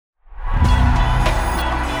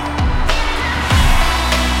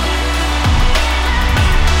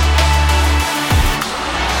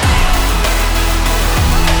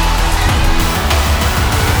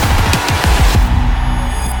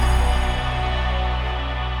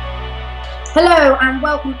Hello and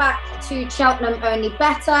welcome back to Cheltenham Only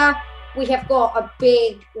Better. We have got a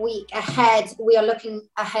big week ahead. We are looking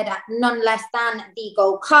ahead at none less than the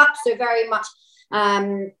Gold Cup. So very much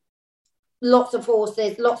lots of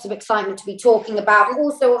horses, lots of excitement to be talking about. And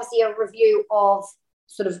also obviously a review of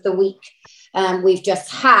sort of the week we've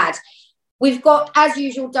just had. We've got, as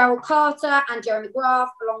usual, Daryl Carter and Jeremy Graf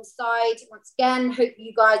alongside. Once again, hope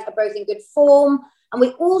you guys are both in good form. And we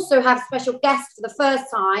also have special guests for the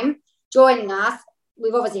first time joining us.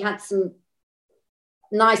 We've obviously had some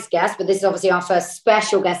nice guests, but this is obviously our first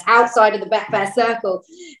special guest outside of the Betfair circle.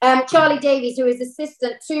 Charlie Davies, who is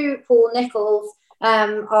assistant to Paul Nicholls,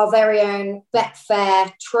 our very own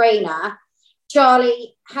Betfair trainer.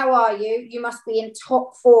 Charlie, how are you? You must be in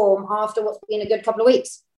top form after what's been a good couple of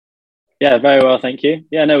weeks. Yeah, very well, thank you.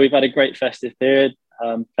 Yeah, no, we've had a great festive period,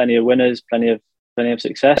 plenty of winners, plenty of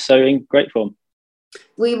success, so in great form.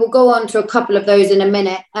 We will go on to a couple of those in a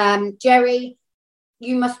minute. Jerry,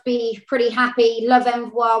 you must be pretty happy. Love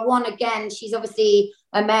Envoi won again. She's obviously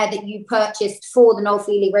a mare that you purchased for the Noel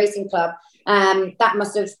Fielding Racing Club. That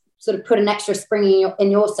must have sort of put an extra spring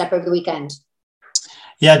in your step over the weekend.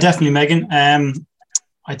 Yeah, definitely, Megan.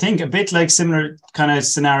 I think a bit like similar kind of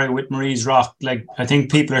scenario with Marie's Rock. Like, I think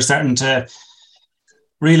people are starting to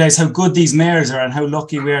realise how good these mares are and how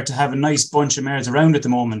lucky we are to have a nice bunch of mares around at the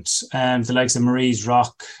moment. The likes of Marie's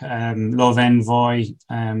Rock, Love Envoi,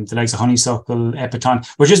 the likes of Honeysuckle, Epiton.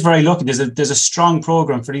 We're just very lucky. There's a strong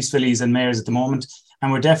programme for these fillies and mares at the moment,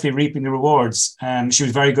 and we're definitely reaping the rewards. She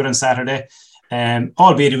was very good on Saturday,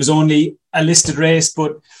 albeit it was only a listed race,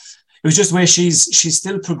 but it was just the way she's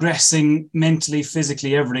still progressing mentally,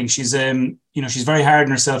 physically, everything. She's she's very hard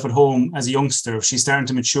on herself at home as a youngster. She's starting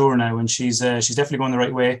to mature now, and she's definitely going the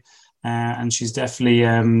right way. And she's definitely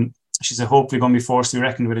she's hopefully going to be forced to be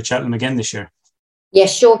reckoned with at Cheltenham again this year. Yeah,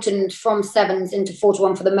 shortened from 7s into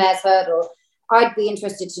 4-1 for the mare's hurdle. I'd be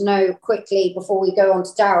interested to know quickly before we go on to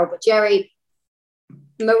Daryl, but Jerry,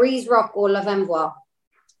 Marie's Rock or Love Envoi?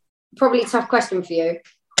 Probably a tough question for you.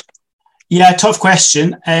 Yeah, tough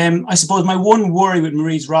question. I suppose my one worry with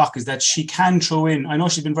Marie's Rock is that she can throw in. I know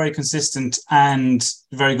she's been very consistent and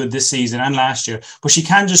very good this season and last year, but she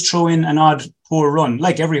can just throw in an odd poor run,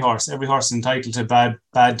 like every horse. Every horse is entitled to a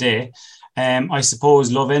bad day. I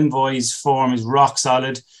suppose Love Envoi's form is rock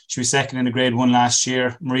solid. She was second in a Grade 1 last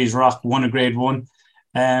year. Marie's Rock won a Grade 1.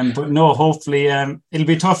 But no, hopefully it'll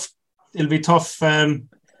be tough. It'll be tough answer,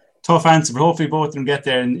 but hopefully both of them get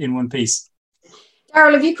there in one piece.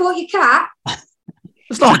 Daryl, have you caught your cat?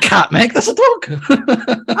 It's not a cat, Meg. That's a dog.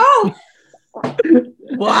 Oh,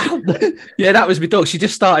 wow. Yeah, that was my dog. She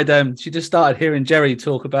just started hearing Jerry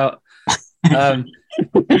talk about Love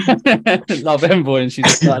Envoi, and she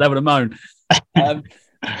just started having a moan. Sorry,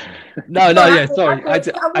 I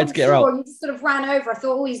had to get her out. You just sort of ran over. I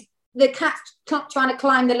thought, the cat's trying to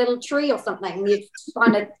climb the little tree or something. You're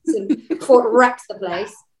trying to sort of wreck the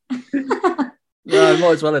place. No,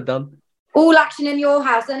 might as well have done. All action in your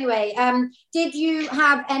house anyway. Did you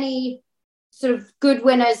have any sort of good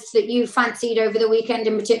winners that you fancied over the weekend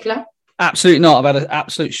in particular? Absolutely not. I've had an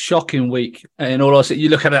absolute shocking week. In all honesty, you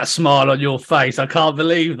look at that smile on your face. I can't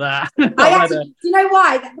believe that. Do you know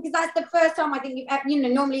why? Because that's the first time I think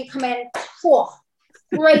normally you come in,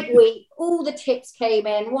 great week. All the tips came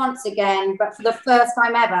in once again, but for the first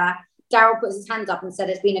time ever, Daryl puts his hands up and said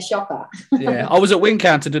it's been a shocker. Yeah, I was at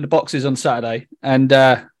Wincanton doing the boxes on Saturday, and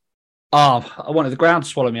I wanted the ground to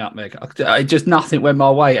swallow me up, Meg. Just nothing went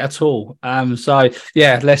my way at all. So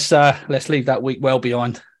yeah, let's leave that week well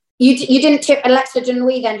behind. You didn't tip Alexa de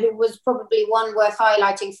Nuit then, who was probably one worth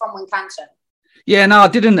highlighting from Wincanton. Yeah, no, I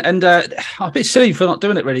didn't, and I'm a bit silly for not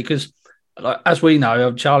doing it really, because as we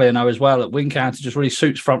know, Charlie and I know as well, that Wincanton just really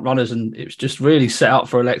suits front runners, and it was just really set up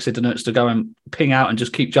for Alexa de Nuit to go and ping out and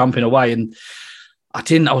just keep jumping away. And I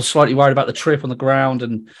didn't. I was slightly worried about the trip on the ground,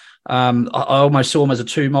 and I almost saw him as a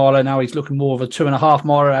 2-miler. Now he's looking more of a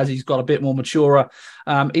 2.5-miler as he's got a bit more maturer.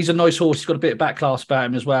 He's a nice horse. He's got a bit of back class about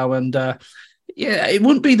him as well. And yeah, it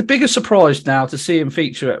wouldn't be the biggest surprise now to see him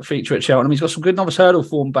feature at Cheltenham. He's got some good novice hurdle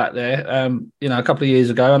form back there. A couple of years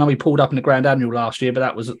ago, I know he pulled up in the Grand Annual last year,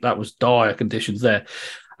 but that was dire conditions there.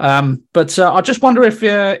 But I just wonder if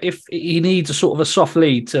he needs a sort of a soft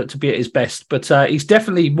lead to be at his best. But he's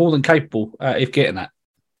definitely more than capable if getting that.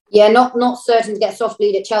 Yeah, not certain to get soft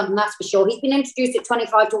lead at Cheltenham, that's for sure. He's been introduced at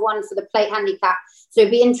 25-1 for the plate handicap, so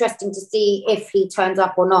it'd be interesting to see if he turns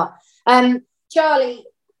up or not. Charlie,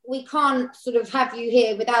 we can't sort of have you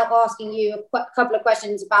here without asking you a couple of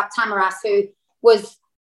questions about Tamaras, who was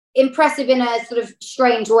impressive in a sort of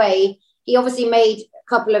strange way. He obviously made a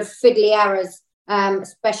couple of fiddly errors,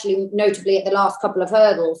 especially notably at the last couple of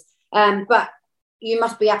hurdles. But you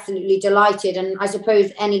must be absolutely delighted. And I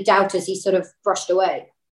suppose any doubters he sort of brushed away.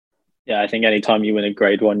 Yeah, I think any time you win a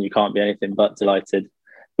Grade 1, you can't be anything but delighted.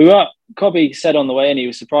 Cobby said on the way in, he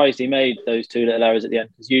was surprised he made those 2 little errors at the end,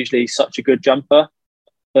 because usually he's such a good jumper.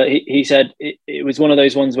 But he said it was one of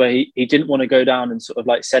those ones where he didn't want to go down and sort of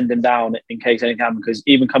like send him down in case anything happened, because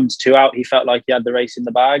even coming to 2 out, he felt like he had the race in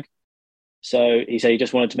the bag. So he said he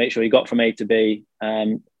just wanted to make sure he got from A to B,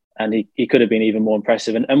 and he could have been even more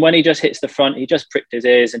impressive. And when he just hits the front, he just pricked his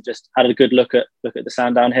ears and just had a good look at the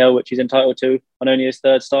Sandown Hill, which he's entitled to on only his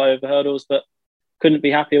 3rd start over hurdles. But couldn't be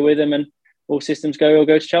happier with him, and all systems go. He'll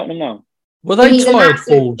go to Cheltenham now. Well, they he's tired an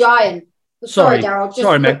absolute giant. Sorry, Daryl.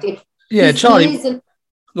 Sorry, Meg. Yeah, Charlie.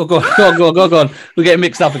 Go on. We're getting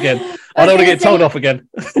mixed up again. I don't want to get told off again.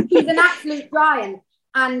 He's an absolute giant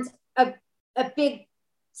and a big,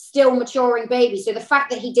 still maturing baby. So the fact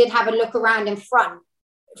that he did have a look around in front,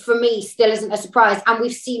 for me, still isn't a surprise. And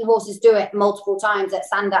we've seen horses do it multiple times at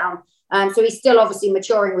Sandown. So he's still obviously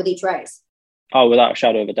maturing with each race. Oh, without a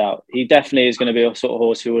shadow of a doubt. He definitely is going to be a sort of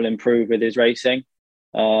horse who will improve with his racing.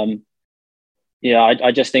 I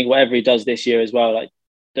just think whatever he does this year as well, like,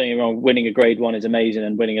 don't get me wrong, winning a Grade 1 is amazing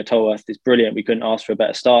and winning a Tolworth is brilliant. We couldn't ask for a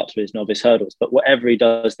better start to his novice hurdles. But whatever he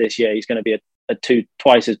does this year, he's going to be a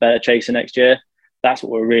twice as better chaser next year. That's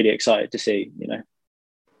what we're really excited to see, you know.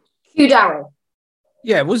 Hugh Darrell.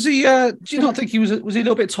 Yeah, was he? Do you not think he was? Was he a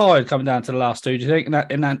little bit tired coming down to the last 2? Do you think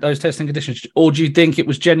in those testing conditions, or do you think it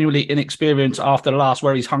was genuinely inexperience after the last,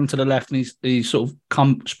 where he's hung to the left and he's sort of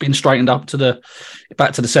been straightened up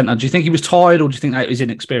back to the centre? Do you think he was tired, or do you think that was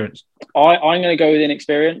inexperience? I'm going to go with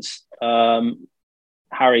inexperience.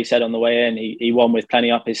 Harry said on the way in, he won with plenty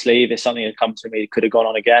up his sleeve. If something had come to him, he could have gone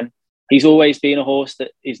on again. He's always been a horse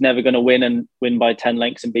that he's never going to win by 10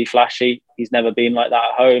 lengths and be flashy. He's never been like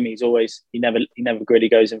that at home. He never really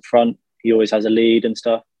goes in front. He always has a lead and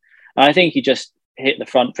stuff. And I think he just hit the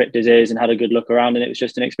front, pricked his ears and had a good look around, and it was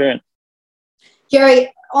just an experience.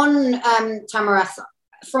 Jerry, on Tamaras,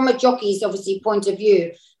 from a jockey's obviously point of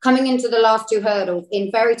view, coming into the last 2 hurdles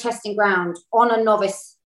in very testing ground, on a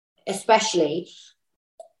novice especially,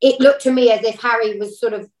 it looked to me as if Harry was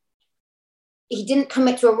he didn't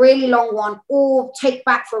commit to a really long one or take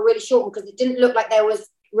back for a really short one, because it didn't look like there was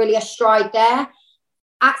really a stride there.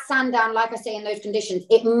 At Sandown, like I say, in those conditions,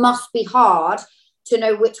 it must be hard to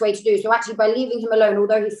know which way to do. So actually, by leaving him alone,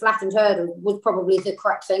 although he flattened hurdle, was probably the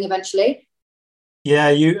correct thing eventually. Yeah,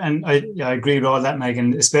 I agree with all that,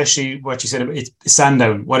 Megan, especially what you said about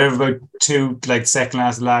Sandown. Whatever about 2, like second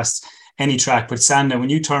last, any track, but Sandown, when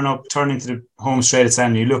you turn into the home straight at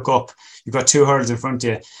Sandown, you look up, you've got 2 hurdles in front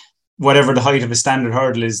of you. Whatever the height of a standard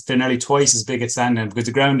hurdle is, they're nearly twice as big at Sandown because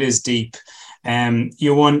the ground is deep.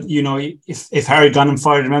 If Harry had gone and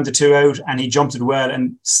fired him the 2 out and he jumped it well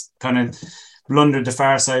and kind of blundered the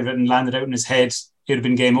far side of it and landed out in his head, it would have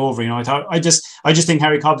been game over. I just think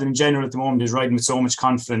Harry Cobden in general at the moment is riding with so much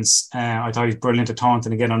confidence. I thought he's brilliant at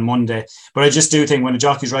Taunton again on Monday, but I just do think when a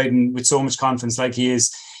jockey's riding with so much confidence like he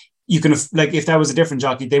is, you can if that was a different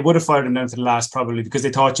jockey, they would have fired him down to the last probably, because they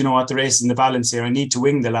thought, the race is in the balance here. I need to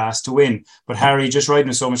win the last to win. But Harry just riding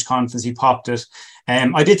with so much confidence, he popped it.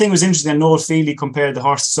 I did think it was interesting that Noel Feely compared the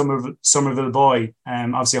horse to Somerville Boy.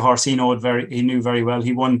 Obviously a horse he knew very well.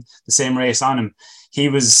 He won the same race on him. He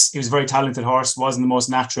was a very talented horse, wasn't the most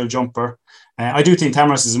natural jumper. I do think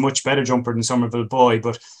Tamaras is a much better jumper than Somerville Boy,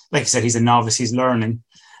 but like I said, he's a novice, he's learning.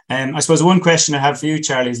 I suppose one question I have for you,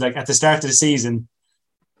 Charlie, is like at the start of the season,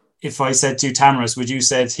 if I said to you Tamaras, would you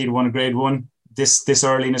say he'd won a Grade 1 this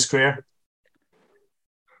early in his career?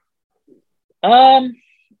 I always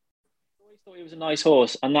thought he was a nice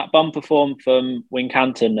horse, and that bumper form from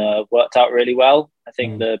Wincanton worked out really well. I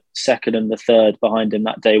think the second and the third behind him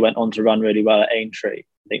that day went on to run really well at Aintree.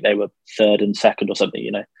 I think they were 3rd and 2nd or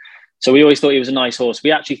something, So we always thought he was a nice horse.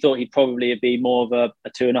 We actually thought he'd probably be more of a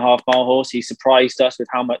 2.5 mile horse. He surprised us with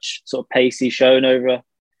how much sort of pace he's shown over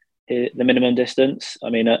the minimum distance.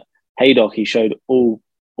 I mean, at Haydock, he showed all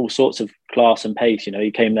sorts of class and pace.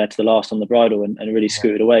 He came there to the last on the bridle and really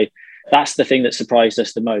scooted away. That's the thing that surprised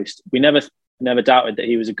us the most. We never doubted that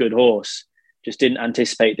he was a good horse, just didn't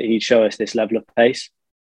anticipate that he'd show us this level of pace.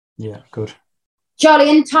 Yeah, good. Charlie,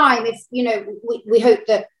 in time, if we hope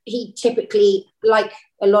that he typically, like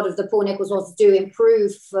a lot of the Paul Nicholls horses do,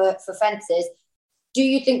 improve for fences. Do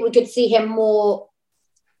you think we could see him more,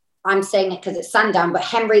 I'm saying it because it's Sandown, but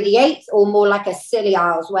Henry VIII, or more like a Scilly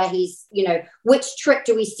Isles, where he's, which trick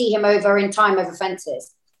do we see him over in time over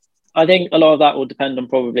fences? I think a lot of that will depend on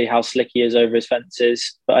probably how slick he is over his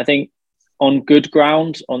fences. But I think on good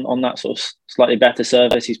ground, on that sort of slightly better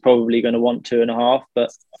surface, he's probably going to want 2.5.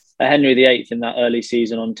 But a Henry VIII in that early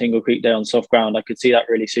season on Tingle Creek Day on soft ground, I could see that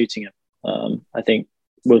really suiting him. I think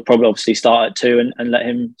we'll probably obviously start at 2 and let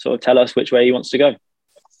him sort of tell us which way he wants to go.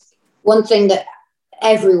 One thing that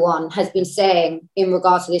everyone has been saying in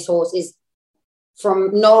regards to this horse is,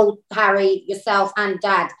 from Noel, Harry, yourself and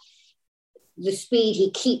Dad, the speed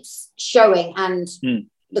he keeps showing and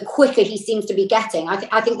the quicker he seems to be getting.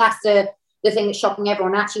 I think that's the thing that's shocking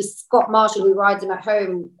everyone. Actually, Scott Marshall, who rides him at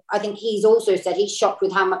home, I think he's also said he's shocked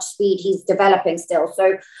with how much speed he's developing still.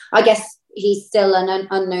 So I guess he's still an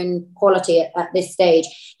unknown quality at this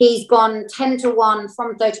stage. He's gone 10-1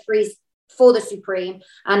 from 33s for the Supreme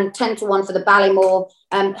and 10-1 for the Ballymore.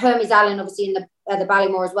 Hermes Allen, obviously, in the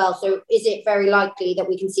Ballymore as well. So is it very likely that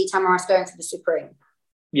we can see Tamaras going for the Supreme?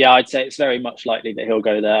 Yeah, I'd say it's very much likely that he'll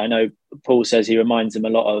go there. I know Paul says he reminds him a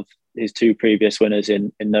lot of his 2 previous winners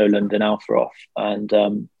in Noland and Alfaroff.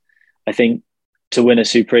 And I think to win a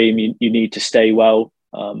Supreme, you need to stay well.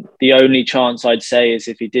 The only chance I'd say is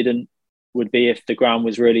if he didn't, would be if the ground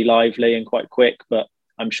was really lively and quite quick. But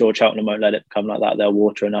I'm sure Cheltenham won't let it become like that. They'll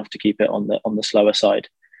water enough to keep it on the slower side.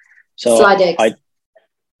 So Slide eggs.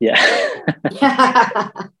 Yeah.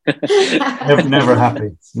 never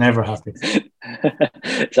happy. Never happy.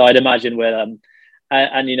 So I'd imagine we'll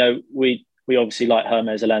and you know, we obviously like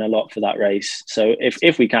Hermes Allen a lot for that race. So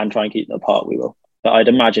if we can try and keep them apart, we will. But I'd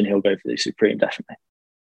imagine he'll go for the Supreme, definitely.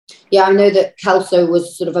 Yeah, I know that Kelso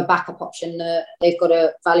was sort of a backup option. They've got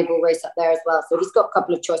a valuable race up there as well. So he's got a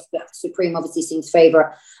couple of choices, but Supreme obviously seems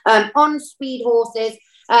favourite. On speed horses,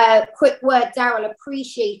 quick word, Daryl,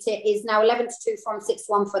 appreciate it, is now 11-2 from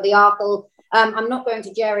 6-1 for the Arkle. I'm not going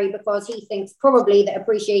to Jerry because he thinks probably that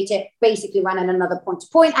appreciate it basically ran in another point to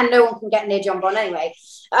point and no one can get near John Bon anyway.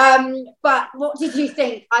 But what did you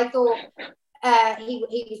think? I thought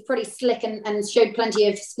he was pretty slick and showed plenty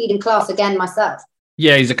of speed and class again myself.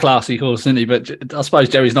 Yeah, he's a classy horse, isn't he? But I suppose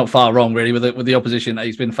Jerry's not far wrong, really, with the opposition that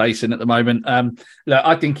he's been facing at the moment. Look,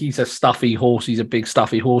 I think he's a stuffy horse. He's a big,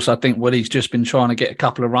 stuffy horse. I think Willie's just been trying to get a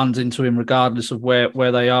couple of runs into him, regardless of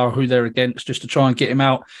where they are, who they're against, just to try and get him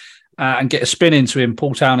out and get a spin into him.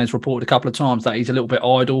 Paul Town has reported a couple of times that he's a little bit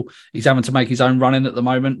idle. He's having to make his own running at the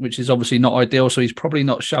moment, which is obviously not ideal. So he's probably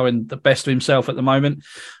not showing the best of himself at the moment.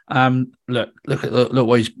 Look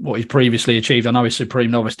what he's previously achieved. I know his Supreme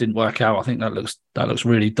Novice didn't work out. I think that looks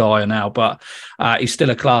really dire now, but he's still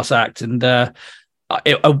a class act, and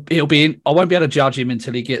it'll be. I won't be able to judge him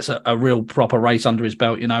until he gets a real proper race under his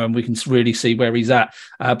belt, you know, and we can really see where he's at.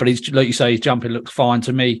 But he's, like you say, his jumping looks fine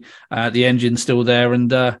to me. The engine's still there,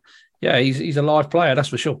 and yeah, he's a live player, that's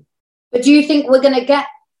for sure. But do you think we're going to get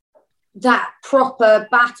that proper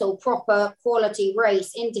battle, proper quality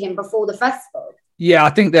race into him before the festival? Yeah, I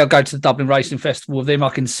think they'll go to the Dublin Racing Festival with him. I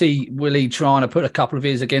can see Willie trying to put a couple of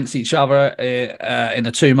his against each other in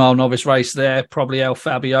a 2-mile novice race there. Probably El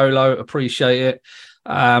Fabiolo, appreciate it.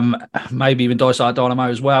 Maybe even Dysart Dynamo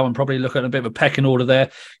as well, and probably look at a bit of a pecking order there.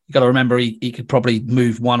 You got to remember he could probably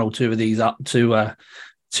move 1 or 2 of these up to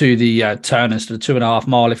the Turners, to the 2.5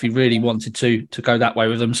 mile, if he really wanted to go that way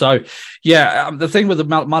with them. So, yeah, the thing with the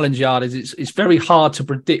Mullins Yard is it's very hard to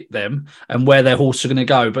predict them and where their horses are going to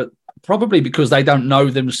go, but probably because they don't know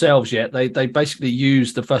themselves yet. They basically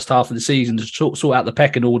use the first half of the season to sort out the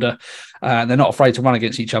pecking order, and they're not afraid to run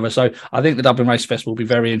against each other. So I think the Dublin Race Festival will be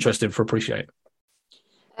very interesting for Appreciate.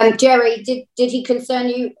 Jerry, did he concern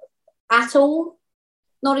you at all?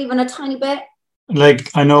 Not even a tiny bit? Like,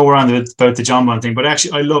 I know we're on about the John Bon thing, but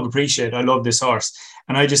actually I love Appreciate. I love this horse.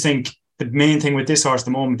 And I just think the main thing with this horse at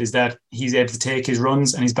the moment is that he's able to take his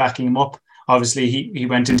runs and he's backing him up. Obviously, he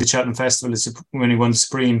went into Cheltenham Festival when he won the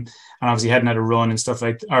Supreme, and obviously hadn't had a run and stuff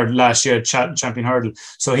or last year at Champion Hurdle.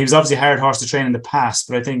 So he was obviously a hard horse to train in the past,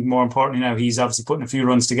 but I think more importantly now, he's obviously putting a few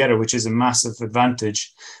runs together, which is a massive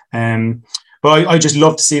advantage. But I just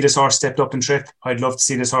love to see this horse stepped up in trip. I'd love to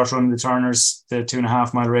see this horse run the Turners, the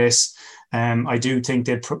 2.5 mile race. I do think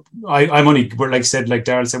that I'm only, like I said, like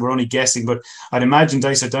Daryl said, we're only guessing, but I'd imagine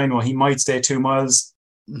Dysart Dynamo, he might stay 2 miles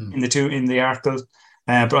in the Arkle.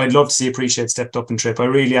 But I'd love to see Appreciate stepped up in trip. I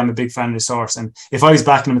really am a big fan of this horse, and if I was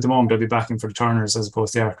backing him at the moment, I'd be backing for the Turners as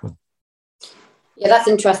opposed to the Arkle. Yeah, that's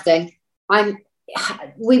interesting.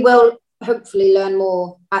 We will hopefully learn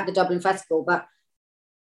more at the Dublin Festival, but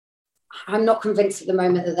I'm not convinced at the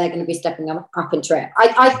moment that they're going to be stepping up in trip.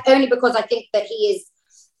 I only because I think that he is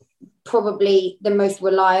probably the most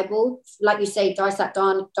reliable. Like you say, Dysart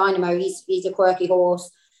Dynamo, he's a quirky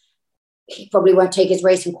horse. He probably won't take his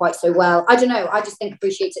racing quite so well. I don't know. I just think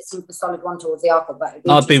Appreciate it seems the solid one towards the Arkle. But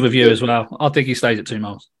I'd be with you as well. I think he stays at 2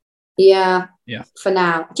 miles. Yeah. Yeah. For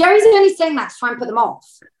now. Jerry's only saying that to try and put them off.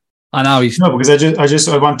 I know he's no, because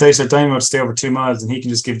I want Dicer Dynamo to stay over 2 miles, and he can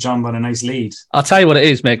just give John Bon a nice lead. I'll tell you what it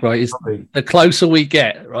is, Meg. Right, is the closer we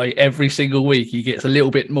get, right, every single week he gets a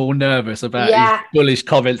little bit more nervous about his bullish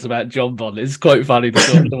comments about John Bon. It's quite funny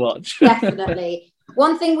to watch. Definitely.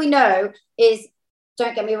 One thing we know is,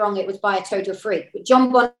 don't get me wrong, it was by a total freak, but John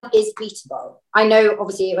Bon is beatable. I know,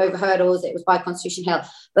 obviously, over hurdles it was by Constitution Hill,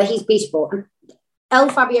 but he's beatable. And El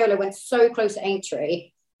Fabiolo went so close at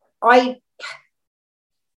Aintree.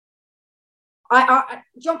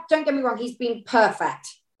 Don't get me wrong, he's been perfect,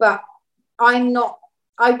 but I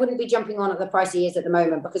wouldn't be jumping on at the price he is at the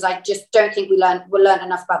moment, because I just don't think we'll learn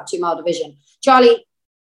enough about the 2 mile division. Charlie,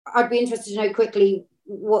 I'd be interested to know quickly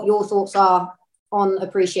what your thoughts are on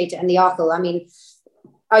Appreciate It and the Arkle. I mean,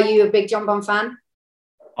 are you a big John Bon fan?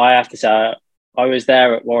 I have to say, I was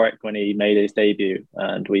there at Warwick when he made his debut,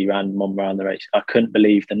 and we ran Monmouth the race. I couldn't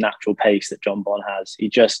believe the natural pace that John Bon has.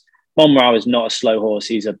 Monmouth is not a slow horse.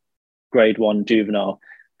 He's a Grade 1 juvenile,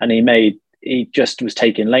 and he just was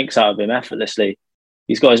taking lengths out of him effortlessly.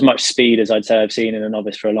 He's got as much speed as I'd say I've seen in a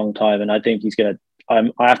novice for a long time, and I think he's going to.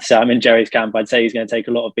 I have to say, I'm in Jerry's camp. I'd say he's going to take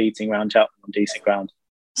a lot of beating round Cheltenham on decent ground.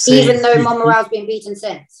 Even though Monmouth's been beaten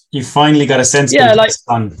since. You finally got a sense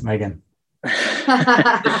son, Megan.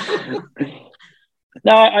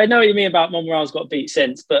 No, I know what you mean about Monmouth's got beat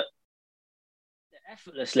since, but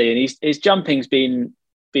effortlessly, and his jumping's been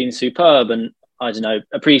superb, and I don't know,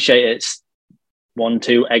 Appreciate It's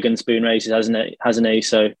 1-2 egg and spoon races, hasn't he?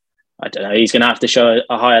 So I don't know. He's going to have to show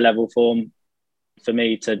a higher level form for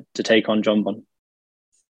me to take on John Bon.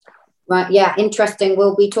 Right, yeah, interesting.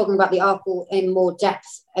 We'll be talking about the Arkle in more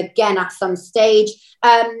depth again at some stage.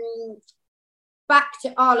 Back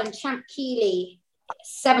to Ireland, Champ Keeley,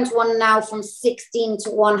 7-1 now from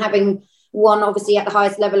 16-1, having won obviously at the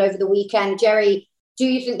highest level over the weekend. Jerry, do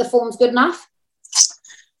you think the form's good enough?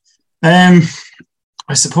 I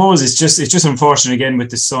suppose it's just unfortunate again with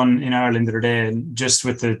the sun in Ireland the other day, and just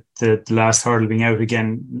with the last hurdle being out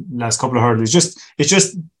again, last couple of hurdles, it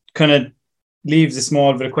just kind of leaves a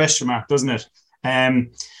small bit of question mark, doesn't it?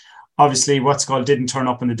 Obviously, didn't turn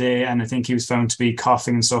up on the day, and I think he was found to be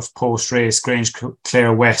coughing and stuff post race. Grange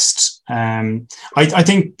Clare West. I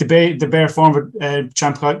think the bare form of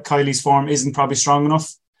Champ Kiley's form isn't probably strong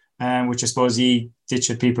enough, which I suppose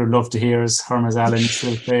people would love to hear, as Hermes Allen is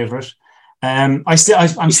still favourite. He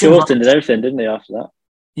shortened everything, didn't he, after that?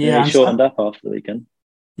 Yeah, he shortened up after the weekend.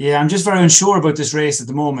 Yeah, I'm just very unsure about this race at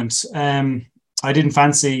the moment. I didn't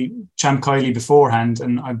fancy Champ Kiley beforehand,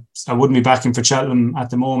 and I wouldn't be backing for Cheltenham at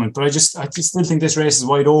the moment. But I just still think this race is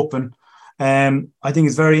wide open. I think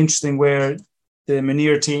it's very interesting where the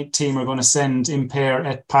Munir team are going to send Impair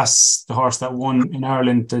et Pass, the horse that won in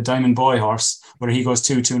Ireland, the Diamond Boy horse, where he goes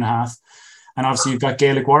 2.5. And obviously you've got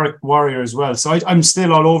Gaelic Warrior as well. So I'm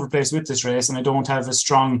still all over the place with this race, and I don't have a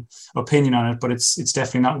strong opinion on it, but it's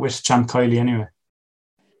definitely not with Champ Kiley anyway.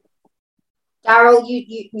 Daryl,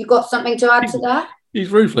 you got something to add to that?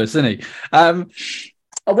 He's ruthless, isn't he? What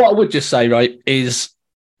I would just say, right, is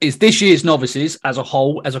this year's novices as a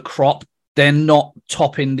whole, as a crop, they're not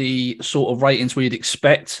topping the sort of ratings we'd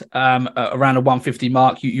expect around a 150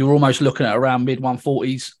 mark. You're almost looking at around mid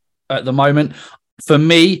 140s at the moment. For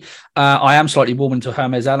me, I am slightly warming to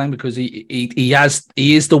Hermes Allen because he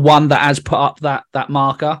is the one that has put up that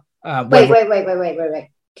marker.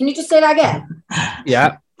 Wait. Can you just say that again?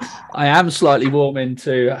 Yeah. I am slightly warming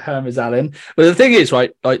to Hermes Allen. But the thing is,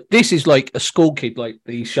 right, like this is like a school kid, like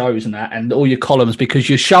these shows and that, and all your columns, because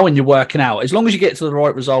you're showing you're working out. As long as you get to the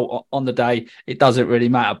right result on the day, it doesn't really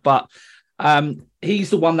matter. But he's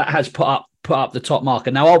the one that has put up the top marker.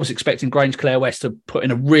 Now, I was expecting Grange Clare West to put in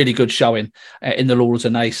a really good showing in the Laurels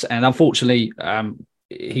and Ace, and unfortunately,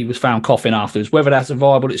 he was found coughing afterwards. Whether that's a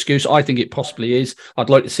viable excuse, I think it possibly is. I'd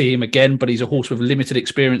like to see him again, but he's a horse with limited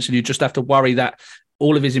experience, and you just have to worry that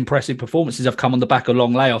all of his impressive performances have come on the back of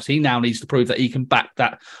long layoffs. He now needs to prove that he can back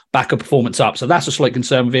a performance up. So that's a slight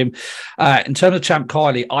concern with him. In terms of Champ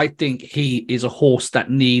Kiley, I think he is a horse that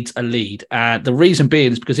needs a lead. The reason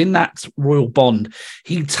being is because in that Royal Bond,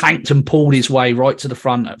 he tanked and pulled his way right to the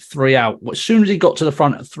front at 3 out. As soon as he got to the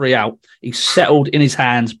front at 3 out, he settled in his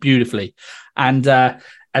hands beautifully.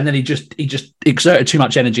 And then he just exerted too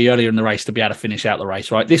much energy earlier in the race to be able to finish out the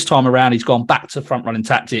race, right? This time around, he's gone back to front running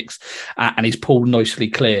tactics and he's pulled nicely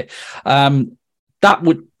clear. That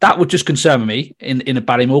would just concern me in a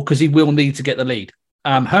Ballymore, because he will need to get the lead.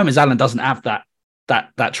 Hermes Allen doesn't have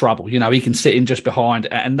that trouble. You know, he can sit in just behind,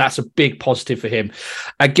 and that's a big positive for him.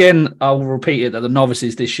 Again, I will repeat it that the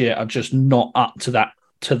novices this year are just not up to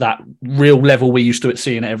that real level we used to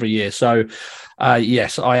seeing it every year. So,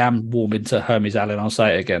 yes, I am warming to Hermes Allen. I'll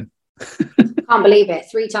say it again. Can't believe it.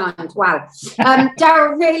 3 times. Wow.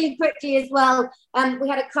 Daryl, really quickly as well. We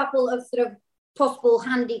had a couple of sort of possible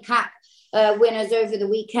handicap winners over the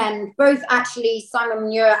weekend, both actually Simon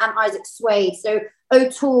Muir and Isaac Swade. So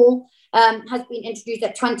O'Toole has been introduced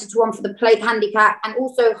at 20-1 for the plate handicap, and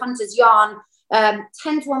also Hunter's Yarn,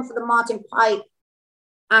 10-1 for the Martin Pike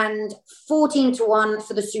and 14-1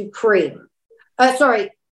 for the Supreme.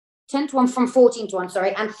 10-1 from 14-1,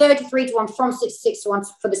 sorry, and 33-1 from 66-1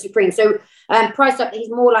 for the Supreme. So price up, he's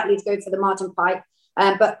more likely to go for the Martin Pike.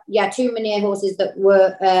 But yeah, 2 Menier horses that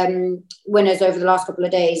were winners over the last couple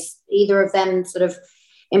of days. Either of them sort of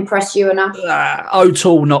impress you enough?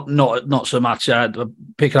 O'Toole, not so much.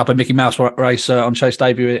 Picking up a Mickey Mouse race on Chase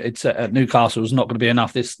debut, it's at Newcastle was not going to be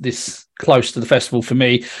enough this close to the festival for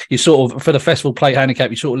me. You sort of, for the festival plate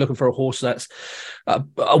handicap, you're sort of looking for a horse that's a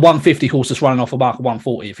 150 horse that's running off a mark of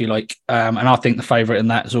 140, if you like. And I think the favourite in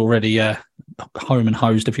that is already home and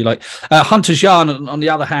hosed, if you like. Hunter's Yarn, on the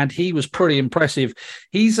other hand, he was pretty impressive.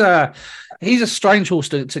 He's a strange horse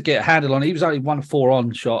to get a handle on. He was only 1-4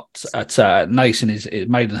 on shot at Naas in his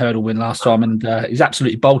maiden hurdle win last time, and he's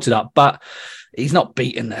absolutely bolted up, but he's not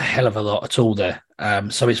beaten a hell of a lot at all there.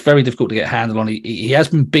 So it's very difficult to get a handle on. He has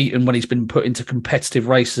been beaten when he's been put into competitive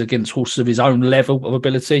races against horses of his own level of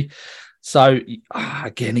ability. So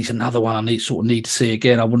again, he's another one I need to see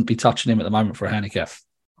again. I wouldn't be touching him at the moment for a handicap.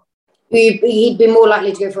 He'd be more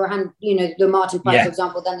likely to go for a hand, the Martin Pike, for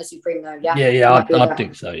example, than the Supreme, though. Yeah, yeah, I'd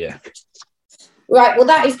think so. Yeah. Right. Well,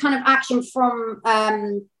 that is kind of action from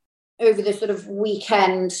over the sort of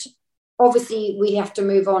weekend. Obviously, we have to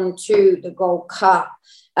move on to the Gold Cup.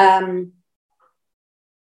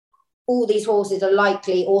 All these horses are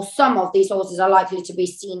likely, or some of these horses are likely to be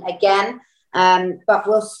seen again. But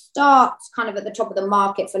we'll start kind of at the top of the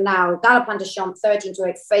market for now. Galopin Des Champs,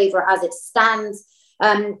 13-8 favourite as it stands.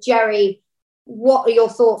 Jerry, what are your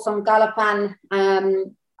thoughts on Galopin?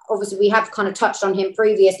 Obviously, we have kind of touched on him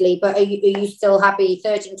previously, but are you still happy?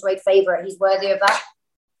 13-8 favourite, he's worthy of that?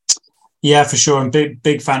 Yeah, for sure. I'm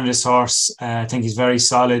big fan of this horse. I think he's very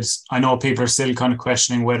solid. I know people are still kind of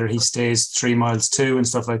questioning whether he stays 3 miles too and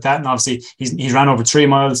stuff like that. And obviously, he ran over 3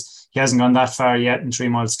 miles. He hasn't gone that far yet in 3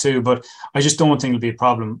 miles too, but I just don't think it'll be a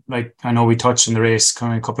problem. Like, I know we touched in the race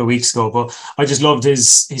kind of a couple of weeks ago, but I just loved his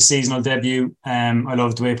seasonal debut. I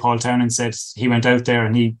loved the way Paul Townend said he went out there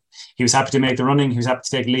and he was happy to make the running. He was happy to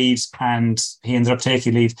take lead, and he ended up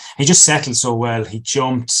taking lead. He just settled so well. He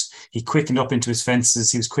jumped. He quickened up into his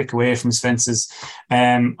fences. He was quick away from his fences.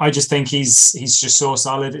 I just think he's just so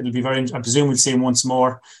solid. It'll be I presume we'll see him once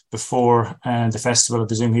more before the festival. I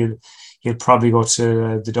presume he'll probably go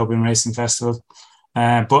to the Dublin Racing Festival.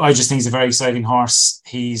 But I just think he's a very exciting horse.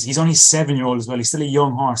 He's only 7-year-old as well. He's still a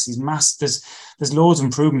young horse. He's massive. There's loads of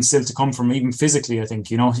improvements still to come from, even physically, I think,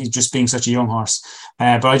 he's just being such a young horse.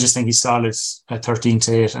 But I just think he's solid at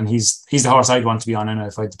 13-8, and he's the horse I'd want to be on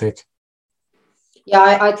if I had to pick.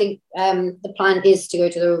 Yeah, I think the plan is to go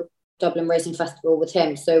to the Dublin Racing Festival with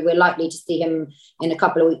him. So we're likely to see him in a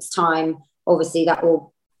couple of weeks' time. Obviously, that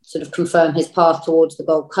will sort of confirm his path towards the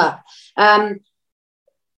Gold Cup.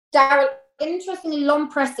 Daryl, interestingly,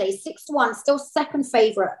 L'Homme Pressé, 6-1, still second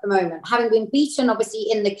favourite at the moment, having been beaten, obviously,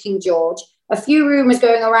 in the King George. A few rumours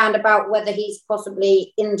going around about whether he's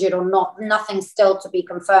possibly injured or not. Nothing still to be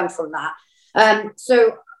confirmed from that.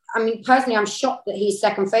 So, I mean, personally, I'm shocked that he's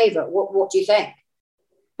second favourite. What do you think?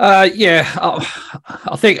 Yeah,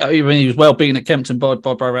 I think when he was well beaten at Kempton by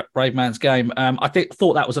Bravemans's Game, I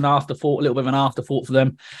thought that was an afterthought, a little bit of an afterthought for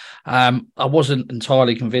them. I wasn't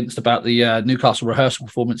entirely convinced about the Newcastle rehearsal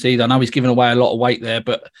performance either. I know he's given away a lot of weight there,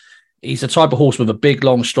 but he's the type of horse with a big,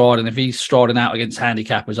 long stride, and if he's striding out against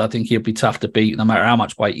handicappers, I think he'll be tough to beat, no matter how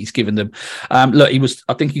much weight he's given them. Look,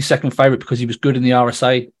 I think he's second favourite because he was good in the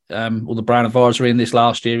RSA, or the Brown Advisory in this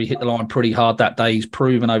last year. He hit the line pretty hard that day. He's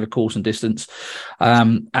proven over course and distance,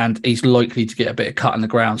 and he's likely to get a bit of cut in the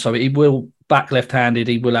ground. So he will back left-handed.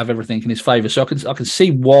 He will have everything in his favour. So I can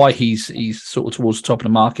see why he's sort of towards the top of the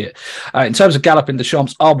market. In terms of Galopin Des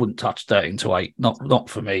Champs, I wouldn't touch 13-8. Not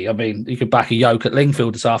for me. I mean, you could back a yoke at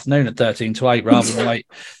Lingfield this afternoon at 13-8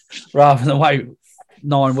 rather than wait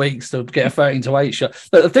 9 weeks to get a 13-8 shot.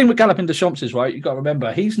 But the thing with Galopin Des Champs is, right, you've got to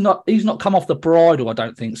remember, he's not come off the bridle, I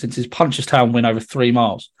don't think, since his Punchestown win over 3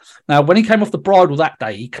 miles. Now, when he came off the bridle that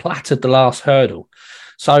day, he clattered the last hurdle.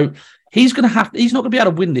 So he's not going to be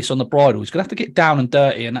able to win this on the bridle. He's going to have to get down and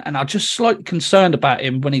dirty. And I'm just slightly concerned about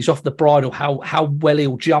him when he's off the bridle, how well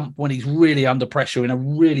he'll jump when he's really under pressure in a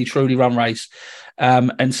really truly run race.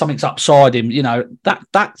 And something's upside him.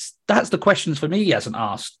 That's the questions for me he hasn't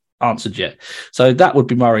answered yet. So that would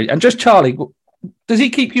be worried. And just Charlie, does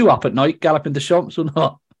he keep you up at night, Galopin Des Champs, or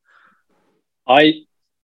not?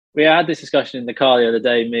 we had this discussion in the car the other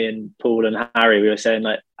day, me and Paul and Harry. We were saying,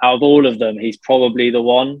 like, out of all of them, he's probably the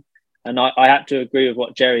one. And I had to agree with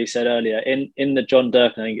what Jerry said earlier. In the John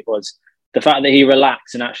Durkan, I think it was, the fact that he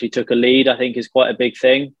relaxed and actually took a lead, I think, is quite a big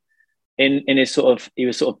thing. In his he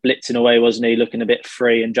was sort of blitzing away, wasn't he? Looking a bit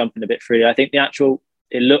free and jumping a bit freely. I think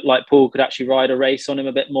it looked like Paul could actually ride a race on him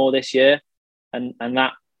a bit more this year. And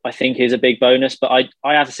that, I think, is a big bonus. But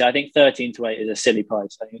I have to say, I think 13-8 is a silly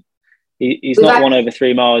price. I think he's not won over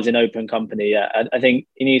 3 miles in open company yet. I think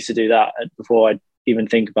he needs to do that before I even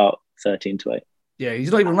think about 13-8. Yeah,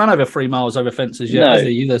 he's not even run over 3 miles over fences yet, has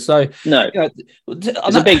he, either? So, no,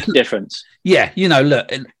 it's a big difference. Yeah,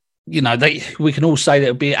 look, we can all say that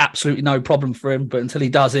it'll be absolutely no problem for him, but until he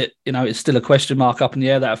does it, it's still a question mark up in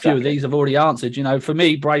the air that a few of these have already answered. For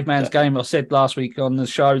me, Braveman's game, I said last week on the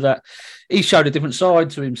show that he showed a different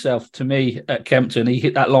side to himself to me at Kempton. He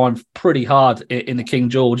hit that line pretty hard in the King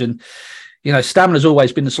George, and stamina's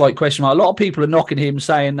always been the slight question mark. A lot of people are knocking him,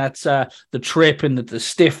 saying that the trip and the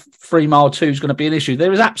stiff 3 mile 2 is going to be an issue.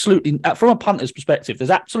 There is absolutely, from a punter's perspective, there's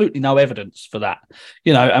absolutely no evidence for that.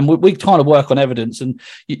 And we kind of work on evidence. And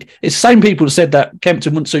it's the same people who said that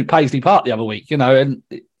Kempton wouldn't suit Paisley Park the other week, and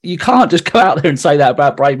you can't just go out there and say that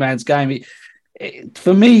about Braveman's game.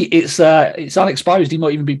 For me, it's unexposed. He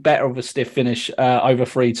might even be better with a stiff finish over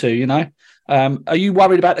 3-2, Are you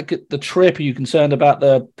worried about the trip? Are you concerned about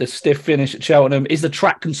the stiff finish at Cheltenham? Is the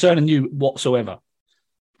track concerning you whatsoever?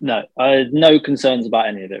 No, no concerns about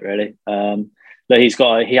any of it, really. But he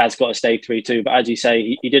has got to stay 3-2. But as you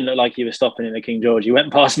say, he didn't look like he was stopping in the King George. He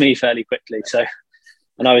went past me fairly quickly. So,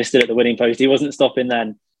 and I was still at the winning post. He wasn't stopping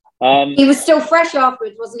then. He was still fresh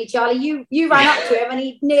afterwards, wasn't he, Charlie? You ran up to him and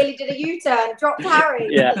he nearly did a U-turn, dropped Harry.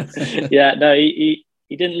 Yeah. No, he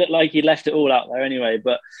didn't look like he left it all out there anyway.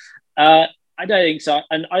 But I don't think so.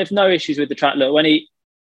 And I have no issues with the track. Look, when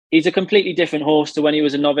he's a completely different horse to when he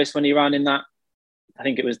was a novice, when he ran in that, I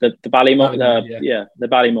think it was the Ballymore. The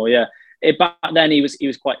Ballymore, back then he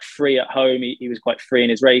was quite free at home. He was quite free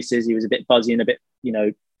in his races. He was a bit buzzy and a bit,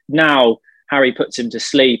 now Harry puts him to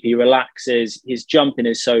sleep. He relaxes. His jumping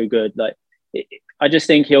is so good. Like, I just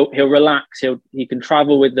think he'll relax. He can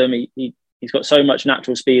travel with them. He's got so much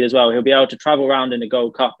natural speed as well. He'll be able to travel around in a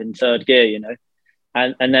Gold Cup in third gear,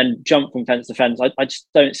 and then jump from fence to fence. I just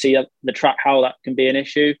don't see the track how that can be an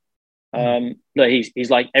issue. Look, he's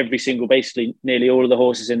like every single, basically nearly all of the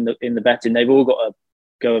horses in the betting. They've all got to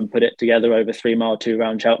go and put it together over 3 mile 2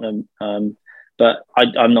 round Cheltenham. But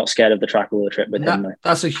I'm not scared of the track or the trip with him.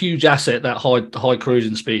 That's a huge asset, that high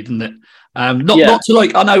cruising speed, isn't it? Not to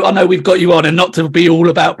like, I know we've got you on, and not to be all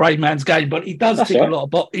about Braveman's game, but he does tick a lot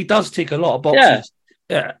of he does tick a lot of boxes.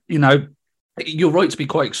 Yeah, you're right to be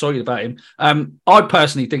quite excited about him. I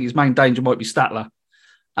personally think his main danger might be Statler.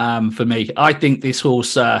 For me, I think this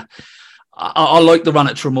horse. I like the run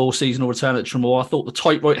at Tramore, seasonal return at Tramore. I thought the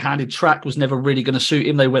tight right-handed track was never really going to suit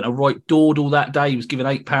him. They went a right Dawdle that day. He was given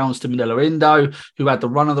 £8 to Manila Indo, who had the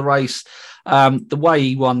run of the race. The way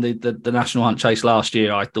he won the National Hunt Chase last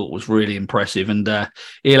year, I thought was really impressive, and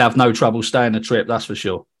he'll have no trouble staying the trip, that's for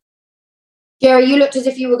sure. Jerry, you looked as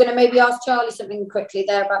if you were going to maybe ask Charlie something quickly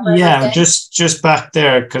there about just back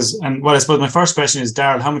there, I suppose my first question is,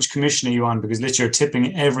 Daryl, how much commission are you on? Because literally you're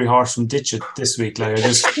tipping every horse from Ditchit this week. Like,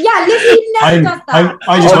 Lizzie never does that.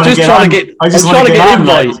 I'm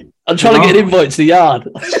trying to get an invite to the yard.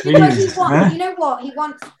 You know what? He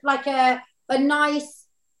wants like a nice,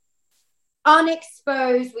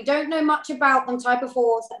 unexposed, we don't know much about them type of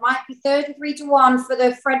horse that might be 33-1 for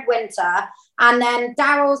the Fred Winter, and then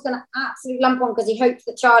Daryl's going to absolutely lump on because he hopes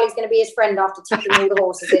that Charlie's going to be his friend after tipping all the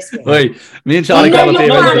horses this week. Wait, me and Charlie got for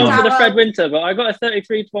the Fred Winter, but I got a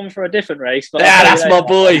 33-1 for a different race. But that's my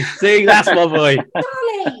boy. See, that's my boy.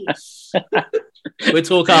 Charlie. We'll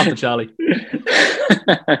talk after, Charlie.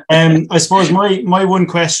 I suppose my one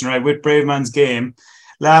question, right, with Braveman's game,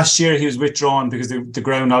 last year he was withdrawn because the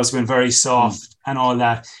ground obviously went very soft and all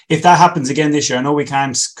that. If that happens again this year, I know we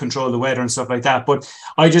can't control the weather and stuff like that, but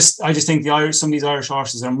I just think some of these Irish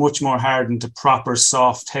horses are much more hardened to proper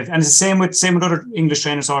soft, heavy, and it's the same with other English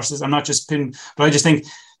trainers' horses. I'm not just pinning, but I just think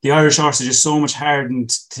the Irish horse is just so much hardened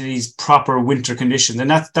to these proper winter conditions, and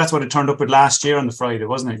that's what it turned up with last year on the Friday,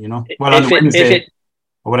 wasn't it? On the Wednesday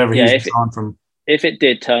or whatever he's on from. If it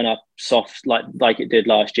did turn up soft like it did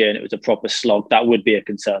last year and it was a proper slog, that would be a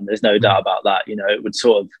concern. There's no doubt about that. It would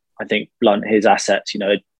sort of, I think, blunt his assets.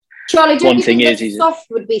 Charlie, don't you think that soft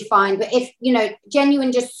would be fine? But if,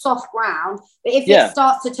 genuine just soft ground, but if it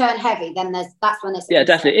starts to turn heavy, then that's when it's... Yeah,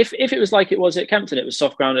 definitely. If it was like it was at Kempton, it was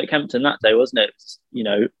soft ground at Kempton that day, wasn't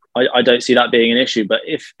it? I don't see that being an issue. But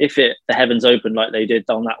if the heavens open like they did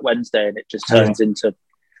on that Wednesday and it just turns into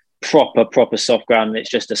proper soft ground and it's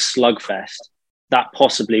just a slugfest, that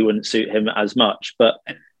possibly wouldn't suit him as much. But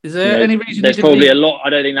is there any reason there's probably a lot? I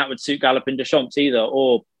don't think that would suit Galopin Des Champs either,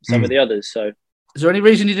 or some of the others. So, is there any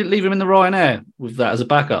reason you didn't leave him in the Ryanair with that as a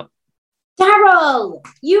backup? Daryl,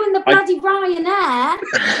 you and the bloody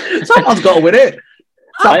Ryanair. Someone's got to win it.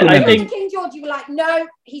 I think King George, you were like, no,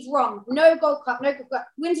 he's wrong. No Gold Cup, no Gold Cup.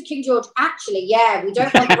 Windsor King George, actually, yeah, we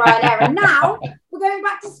don't want the Ryanair. And now we're going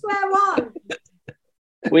back to square one.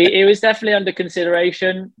 It was definitely under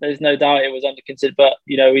consideration. There's no doubt it was under consideration. But,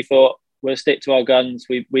 we thought we'll stick to our guns.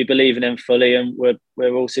 We believe in him fully, and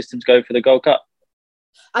we're all systems go for the Gold Cup.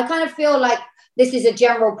 I kind of feel like this is a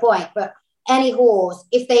general point, but any horse,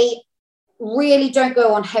 if they really don't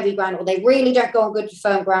go on heavy ground or they really don't go on good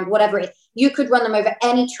firm ground, whatever it is, you could run them over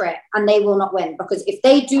any trip and they will not win, because if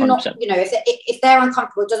they do 100%. Not, if they're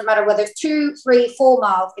uncomfortable, it doesn't matter whether it's 2, 3, 4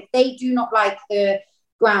 miles, if they do not like the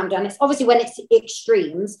ground, and it's obviously when it's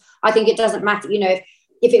extremes, I think it doesn't matter.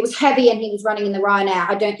 If it was heavy and he was running in the Ryanair,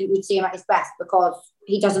 I don't think we'd see him at his best, because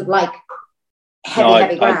he doesn't like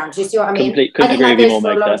heavy ground. Do you see what I mean? Couldn't agree with you more,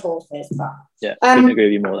 for a lot of horses. But, couldn't agree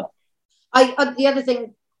with you more. The other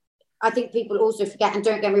thing I think people also forget, and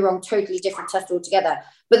don't get me wrong, totally different test altogether,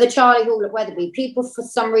 but the Charlie Hall at Wetherby, people for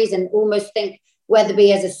some reason almost think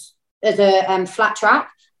Wetherby as a flat track.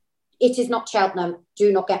 It is not Cheltenham,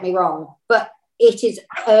 do not get me wrong, but it is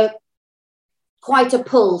quite a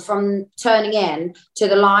pull from turning in to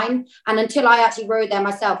the line. And until I actually rode there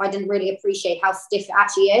myself, I didn't really appreciate how stiff it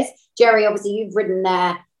actually is. Jerry, obviously you've ridden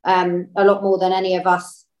there a lot more than any of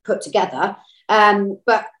us put together,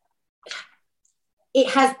 but it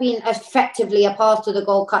has been effectively a path to the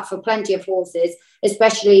Gold Cup for plenty of horses,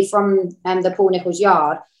 especially from the Paul Nicholls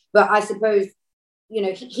yard. But I suppose,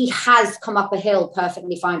 he has come up a hill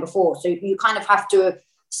perfectly fine before. So you kind of have to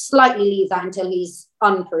slightly leave that until he's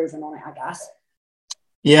unproven on it, I guess.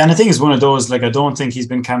 Yeah, and I think it's one of those, I don't think he's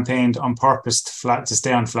been campaigned on purpose to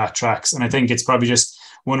stay on flat tracks. And I think it's probably just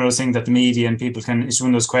one of those things that the media and people it's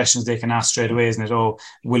one of those questions they can ask straight away, isn't it? Oh,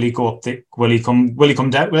 will he go up will he come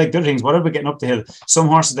down? Like the other things, what are we getting up the hill? Some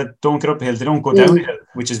horses that don't get up the hill, they don't go down the hill,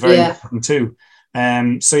 which is very important too.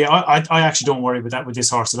 So yeah, I actually don't worry about that with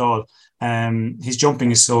this horse at all. His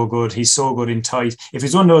jumping is so good. He's so good in tight. If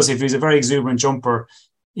he's one of those, if he's a very exuberant jumper,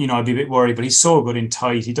 I'd be a bit worried, but he's so good in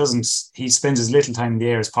tight. He spends as little time in the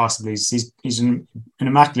air as possible. He's an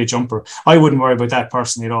immaculate jumper. I wouldn't worry about that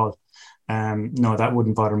personally at all. No, that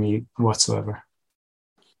wouldn't bother me whatsoever.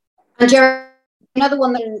 And Jerry, another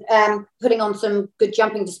one that putting on some good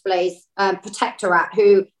jumping displays, Protectorat,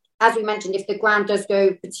 who, as we mentioned, if the ground does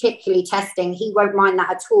go particularly testing, he won't mind that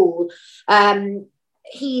at all.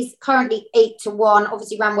 He's currently 8-1,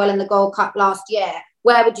 obviously ran well in the Gold Cup last year.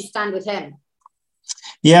 Where would you stand with him?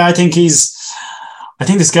 Yeah, I think the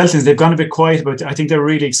Skeltons, they've gone a bit quiet about it. I think they're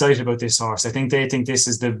really excited about this horse. I think they think this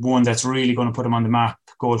is the one that's really going to put him on the map,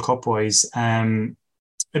 Gold Cup wise. It'd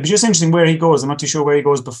be just interesting where he goes. I'm not too sure where he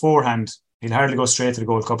goes beforehand. He'll hardly go straight to the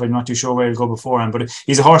Gold Cup. I'm not too sure where he'll go beforehand, but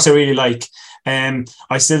he's a horse I really like.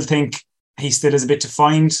 I still think he still has a bit to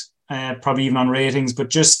find, probably even on ratings,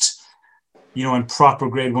 but just, in proper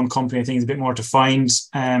Grade 1 company, I think it's a bit more to find.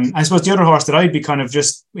 I suppose the other horse that I'd be kind of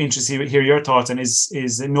just interested to hear your thoughts on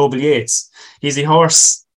is Noble Yates. He's a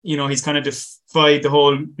horse, he's kind of defied the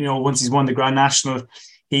whole, once he's won the Grand National,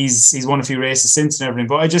 he's won a few races since and everything,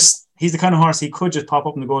 but he's the kind of horse he could just pop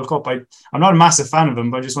up in the Gold Cup. I'm not a massive fan of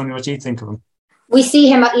him, but I just wonder what you think of him. We see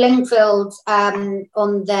him at Lingfield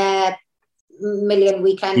on their Million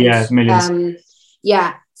weekend. Yeah, Millions.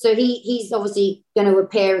 So he's obviously going to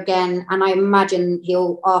appear again, and I imagine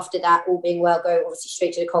he'll, after that, all being well, go obviously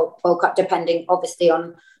straight to the Gold Cup, depending obviously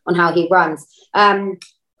on how he runs.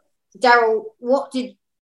 Daryl, what did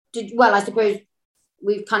I suppose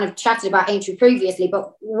we've kind of chatted about Aintree previously,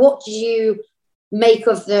 but what did you make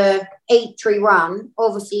of the Aintree run,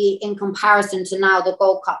 obviously in comparison to now the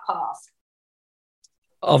Gold Cup path?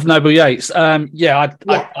 Of Noble Yates, I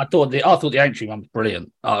thought the Aintree one was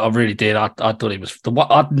brilliant. I really did. I thought he was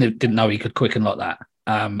I didn't know he could quicken like that.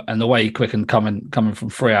 And the way he quickened coming from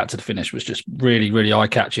 3 out to the finish was just really, really eye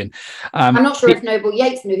catching. I'm not sure if Noble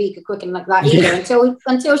Yates knew he could quicken like that either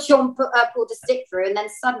until Sean pulled a stick through, and then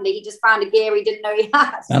suddenly he just found a gear he didn't know he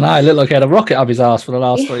had. And it looked like he had a rocket up his arse for the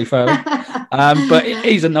last 3 furlongs. But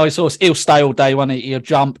he's a nice horse. He'll stay all day, won't he? He'll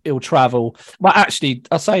jump, he'll travel. But actually,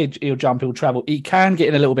 I say he'll jump, he'll travel. He can get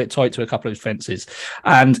in a little bit tight to a couple of fences,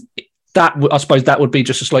 and that, I suppose, that would be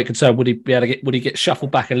just a slight concern. Would he get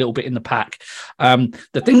shuffled back a little bit in the pack?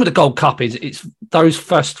 The thing with the Gold Cup is it's those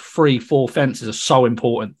first 3-4 fences are so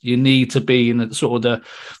important. You need to be in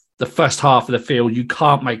the the first half of the field, you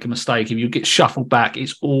can't make a mistake. If you get shuffled back,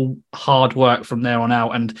 it's all hard work from there on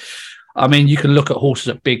out. And I mean, you can look at horses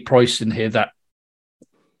at big price in here that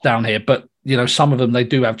down here, but some of them, they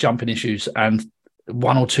do have jumping issues, and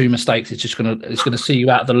one or two mistakes, it's going to see you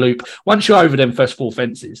out of the loop. Once you're over them first 4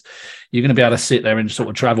 fences, you're going to be able to sit there and sort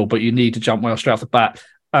of travel, but you need to jump well straight off the bat.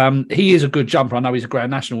 He is a good jumper. I know he's a Grand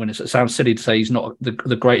National winner, so it sounds silly to say he's not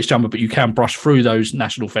the greatest jumper, but you can brush through those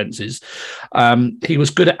national fences. He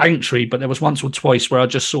was good at Aintree, but there was once or twice where I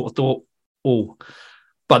just sort of thought, oh,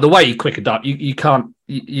 but the way he quickened up, you can't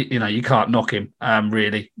knock him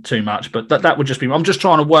really too much. But that would just be. I'm just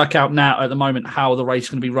trying to work out now at the moment how the race is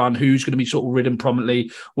going to be run, who's going to be sort of ridden prominently,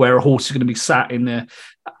 where a horse is going to be sat in there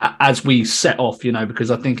as we set off. Because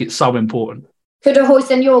I think it's so important. Could a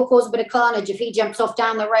Hoist and York cause a bit of carnage if he jumps off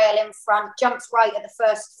down the rail in front, jumps right at the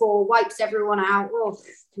first 4, wipes everyone out? Oh,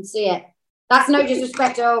 I can see it. That's no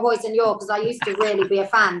disrespect to Hoist and York, because I used to really be a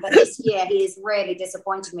fan, but this year he has really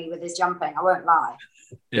disappointed me with his jumping. I won't lie.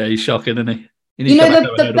 Yeah, he's shocking, isn't he?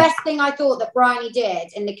 The best thing I thought that Bryony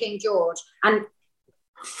did in the King George, and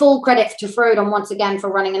full credit to Frodon once again for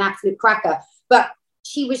running an absolute cracker, but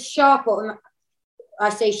she was sharper. I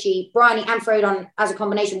say she, Bryony and Frodon as a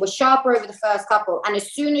combination, was sharper over the first couple. And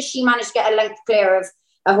as soon as she managed to get a length clear of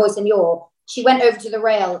a Hoist and York, she went over to the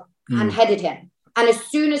rail and headed him. And as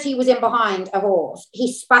soon as he was in behind a horse,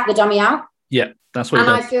 he spat the dummy out. Yeah, that's what and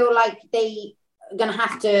he does. I feel like they are going to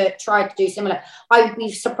have to try to do similar. I would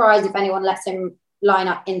be surprised if anyone lets him line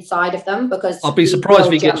up inside of them, because I'll be surprised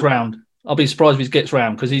if he gets round. I'll be surprised if he gets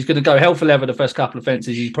round, because he's going to go hell for leather the first couple of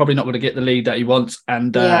fences. He's probably not going to get the lead that he wants,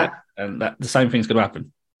 and that the same thing's going to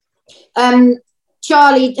happen.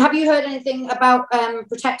 Charlie, have you heard anything about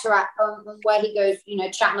Protectorat, where he goes,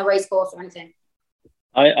 chat on the race course or anything?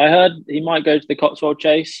 I heard he might go to the Cotswold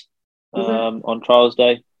Chase on Trials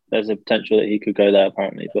Day. There's a potential that he could go there,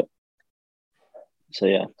 apparently. But so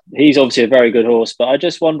yeah, he's obviously a very good horse, but I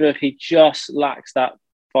just wonder if he just lacks that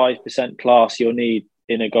 5% class you'll need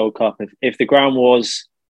in a Gold Cup. If the ground was,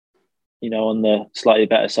 on the slightly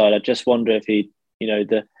better side, I just wonder if he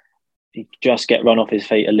just get run off his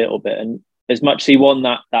feet a little bit. And as much as he won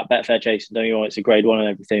that Betfair Chase, don't you know, it's a grade 1 and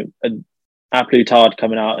everything, and A Plus Tard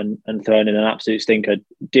coming out and throwing in an absolute stinker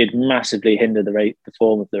did massively hinder the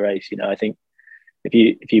form of the race. I think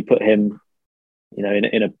if you put him,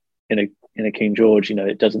 in a King George,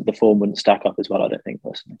 the form wouldn't stack up as well, I don't think,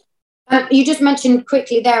 personally. You just mentioned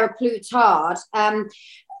quickly there A Plus Tard.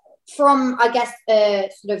 From, I guess, a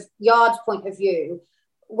sort of yard's point of view,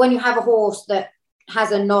 when you have a horse that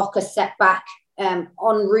has a knock, a setback, en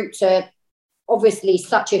route to obviously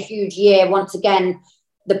such a huge year, once again,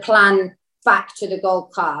 the plan back to the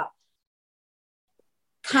Gold Cup,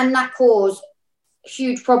 can that cause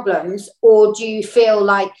huge problems, or do you feel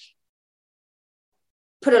like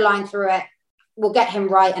put a line through it, we'll get him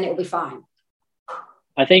right and it'll be fine?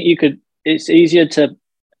 I think it's easier to,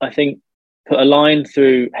 put a line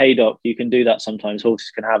through Haydock. You can do that sometimes. Horses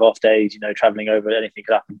can have off days, travelling over, anything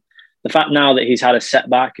could happen. The fact now that he's had a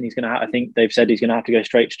setback and he's going to I think they've said he's going to have to go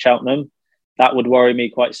straight to Cheltenham, that would worry me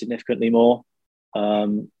quite significantly more.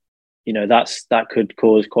 That could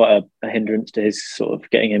cause quite a hindrance to his sort of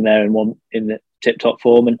getting him there in the tip-top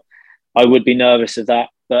form. And I would be nervous of that.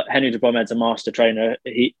 But Henry de Bromhead's a master trainer.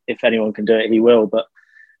 If anyone can do it, he will. But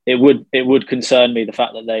it would concern me, the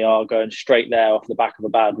fact that they are going straight there off the back of a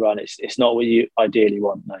bad run. It's not what you ideally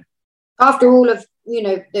want, no. After all of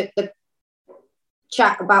the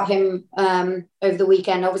chat about him over the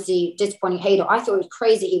weekend, obviously disappointing Haydock, I thought it was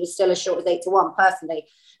crazy he was still as short as 8-1 personally.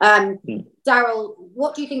 Daryl,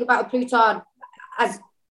 what do you think about A Plus Tard as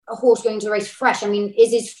a horse going to race fresh? I mean,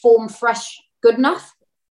 is his form fresh good enough?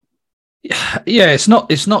 Yeah, it's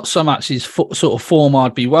not so much his sort of form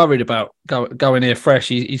I'd be worried about going here fresh.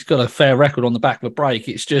 He's got a fair record on the back of a break.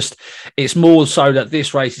 It's more so that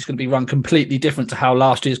this race is going to be run completely different to how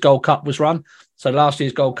last year's Gold Cup was run. So last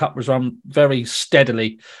year's Gold Cup was run very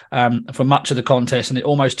steadily for much of the contest, and it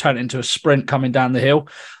almost turned into a sprint coming down the hill.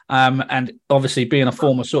 And obviously, being a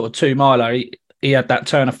former sort of 2-miler, he had that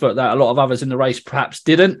turn of foot that a lot of others in the race perhaps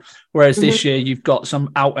didn't. Whereas this year, you've got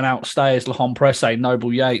some out-and-out stayers, Le Hon Presse,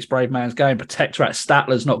 Noble Yates, Brave Man's Game, Protectorat,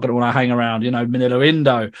 Statler's not going to want to hang around, Manila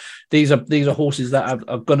Indo. These are horses that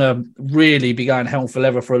are going to really be going hell for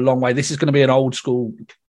leather for a long way. This is going to be an old-school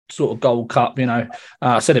sort of Gold Cup,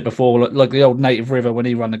 I said it before, like the old Native River when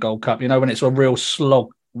he ran the Gold Cup, when it's a real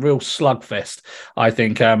slugfest, I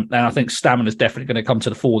think. And I think stamina is definitely going to come to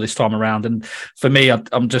the fore this time around. And for me,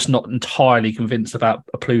 I'm just not entirely convinced about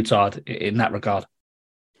A Plus Tard in that regard.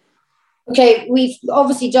 Okay, we've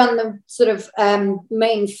obviously done the sort of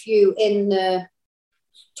main few in the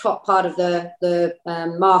top part of the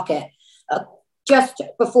market. Just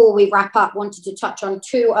before we wrap up, wanted to touch on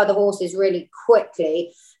two other horses really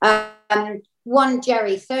quickly. One,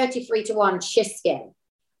 Jerry, 33-1, Shiskin.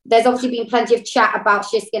 There's obviously been plenty of chat about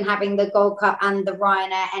Shiskin having the Gold Cup and the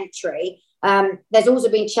Ryanair entry. There's also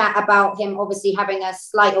been chat about him obviously having a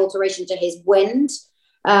slight alteration to his wind.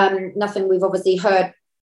 Nothing we've obviously heard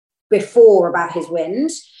before about his wind.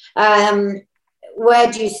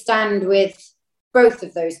 Where do you stand with both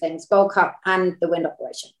of those things, Gold Cup and the wind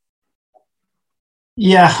operation?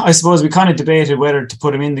 Yeah, I suppose we kind of debated whether to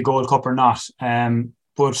put him in the Gold Cup or not.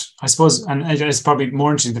 But I suppose, and it's probably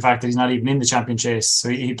more interesting the fact that he's not even in the champion chase, so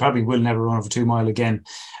he probably will never run over 2 mile again.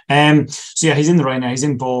 So yeah, he's in the right now. He's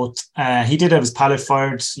in both. He did have his pallet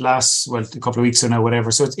fired a couple of weeks ago now,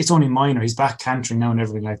 whatever. So it's only minor. He's back cantering now and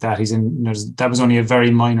everything like that. He's in. That was only a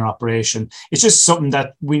very minor operation. It's just something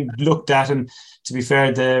that we looked at, and to be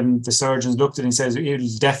fair, the surgeons looked at it and says it'll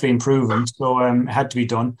definitely improve him. So it had to be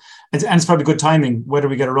done, and it's probably good timing. Whether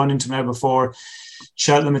we get a run into him now before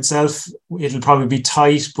Cheltenham itself, it'll probably be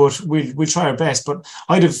tight, but we'll try our best. But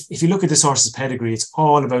if you look at this horse's pedigree, it's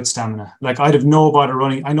all about stamina. Like, I'd have no bother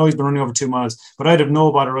running. I know he's been running over 2 miles, but I'd have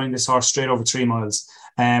no bother running this horse straight over 3 miles.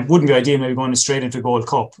 Wouldn't be ideal maybe going straight into Gold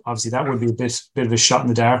Cup. Obviously, that would be a bit of a shot in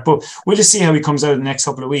the dark. But we'll just see how he comes out in the next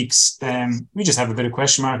couple of weeks. We just have a bit of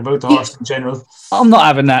question mark about the horse in general. I'm not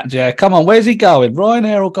having that, Jay. Come on, where's he going?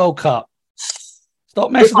 Ryanair or Gold Cup? Stop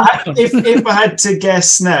messing up. If I had to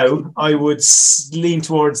guess now, I would lean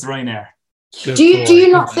towards the Ryanair. Do you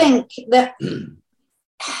not think that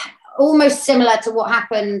almost similar to what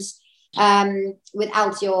happened with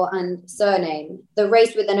Altior and Surname, the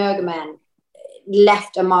race with Energumen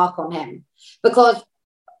left a mark on him? Because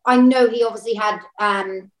I know he obviously had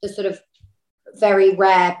the sort of very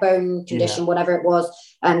rare bone condition, whatever it was,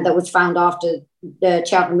 that was found after the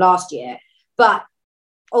Cheltenham last year. But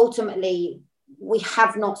ultimately, we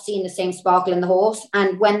have not seen the same sparkle in the horse.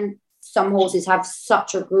 And when some horses have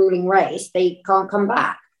such a grueling race, they can't come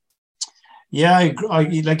back. Yeah, I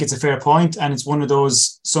like, it's a fair point, and it's one of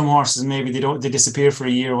those, some horses maybe they disappear for a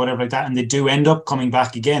year or whatever like that, and they do end up coming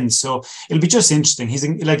back again. So it'll be just interesting. He's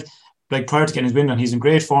in, like prior to getting his wind on, he's in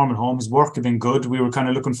great form at home. His work had been good. We were kind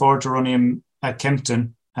of looking forward to running him at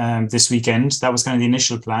Kempton this weekend. That was kind of the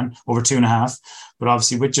initial plan, over 2.5. But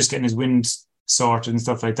obviously, with just getting his wind sorted and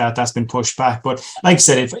stuff like that, that's been pushed back. But like I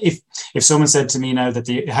said, if someone said to me now that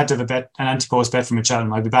they had to have an anti-post bet from a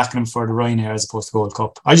Cheltenham, I'd be backing them for the Ryanair as opposed to Gold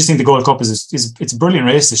Cup. I just think the Gold Cup is it's a brilliant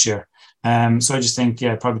race this year. So I just think,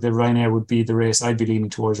 probably the Ryanair would be the race I'd be leaning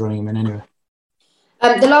towards running him in anyway.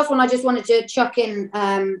 The last one I just wanted to chuck in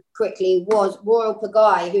quickly was Royal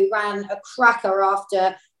Pagaille, who ran a cracker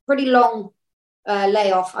after pretty long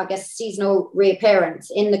layoff, I guess, seasonal reappearance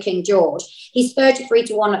in the King George. He's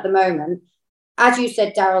 33-1 at the moment. As you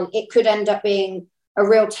said, Daryl, it could end up being a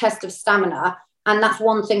real test of stamina. And that's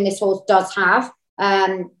one thing this horse does have.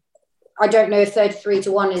 I don't know if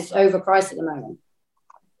 33-1 is overpriced at the moment.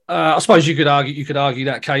 I suppose you could argue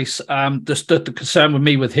that case. The concern with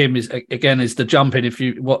me with him is the jumping. If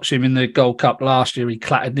you watch him in the Gold Cup last year, he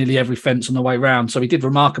clattered nearly every fence on the way round. So he did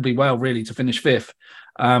remarkably well, really, to finish 5th.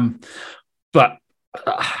 But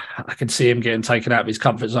I could see him getting taken out of his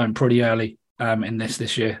comfort zone pretty early in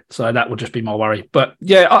this year. So that would just be my worry. But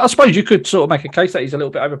yeah, I suppose you could sort of make a case that he's a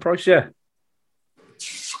little bit overpriced, yeah.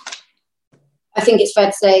 I think it's fair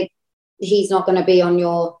to say he's not going to be on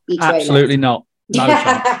your E-Trade. Absolutely not. No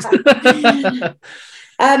chance.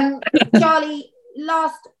 Charlie,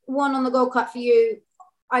 last one on the Gold Cup for you.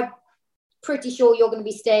 I'm pretty sure you're going to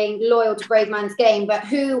be staying loyal to Bravemansgame, Game, but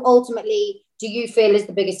who ultimately do you feel is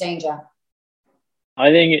the biggest danger?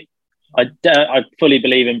 I think I fully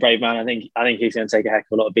believe in Braveman. I think he's going to take a heck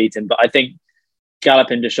of a lot of beating, but I think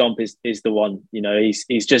Galopin Des Champs is the one. You know,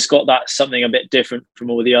 he's just got that something a bit different from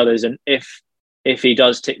all the others, and if he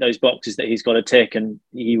does tick those boxes that he's got to tick, and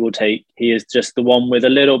he is just the one with a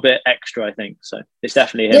little bit extra, I think. So it's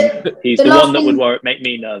definitely him. He's the one that would make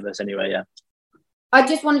me nervous anyway, yeah. I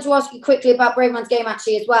just wanted to ask you quickly about Bravemansgame Game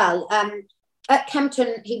actually as well. At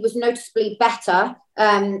Kempton, he was noticeably better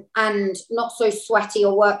and not so sweaty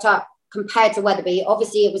or worked up compared to Weatherby.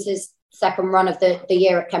 Obviously, it was his second run of the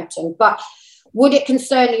year at Kempton. But would it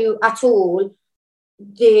concern you at all,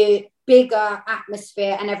 the bigger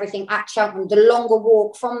atmosphere and everything at Cheltenham, the longer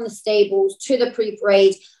walk from the stables to the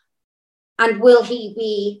pre-parade, and will he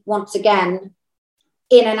be once again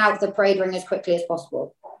in and out of the parade ring as quickly as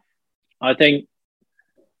possible? I think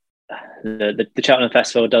the Cheltenham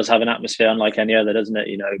Festival does have an atmosphere unlike any other, doesn't it?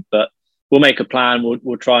 You know, but we'll make a plan.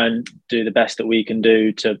 We'll try and do the best that we can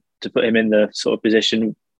do to put him in the sort of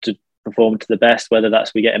position perform to the best, whether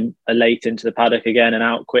that's we get him late into the paddock again and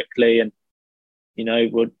out quickly, and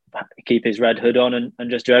we'll keep his red hood on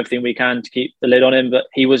and just do everything we can to keep the lid on him. But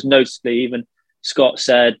he was noticeably, even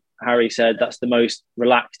Harry said that's the most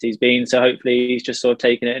relaxed he's been, so hopefully he's just sort of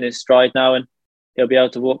taking it in his stride now and he'll be able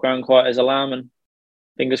to walk around quiet as a lamb, and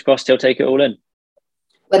fingers crossed he'll take it all in.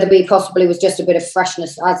 Whether he possibly was just a bit of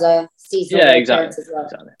freshness as a seasonal appearance as well.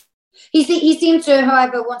 Exactly. He seemed to,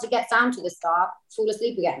 however, once it gets down to the start, fall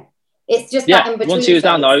asleep again. It's just that in between. Once he was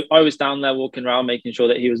down there, I was down there walking around, making sure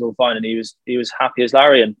that he was all fine, and he was happy as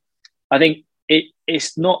Larry. And I think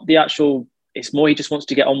it's not the actual. It's more he just wants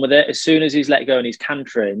to get on with it. As soon as he's let go and he's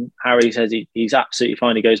cantering, Harry says he's absolutely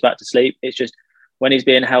fine. He goes back to sleep. It's just when he's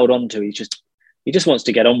being held on to, he just wants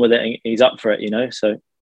to get on with it, and he's up for it, So,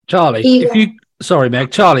 Charlie,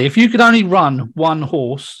 Charlie, if you could only run one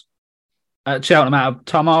horse at Cheltenham out of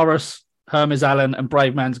Tamaris, Hermes Allen, and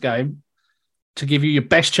Braveman's Game to give you your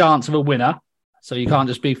best chance of a winner, so you can't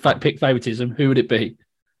just pick favouritism, who would it be?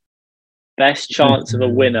 Best chance of a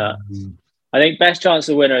winner. I think best chance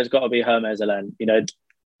of a winner has got to be Hermes Allen. Don't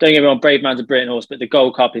get me wrong, Braveman's a brilliant horse, but the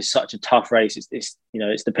Gold Cup is such a tough race. It's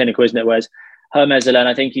the pinnacle, isn't it? Whereas Hermes Allen,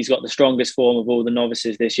 I think he's got the strongest form of all the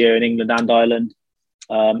novices this year in England and Ireland.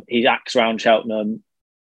 He acts around Cheltenham.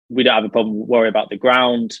 We don't have a problem worry about the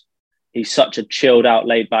ground. He's such a chilled out,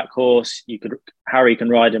 laid back horse. Harry can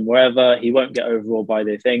ride him wherever. He won't get overawed by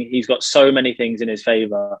the thing. He's got so many things in his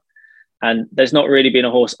favour. And there's not really been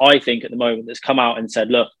a horse, I think, at the moment that's come out and said,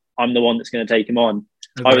 look, I'm the one that's going to take him on.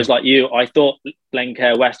 Okay. I was like you. I thought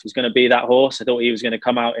Glencairn West was going to be that horse. I thought he was going to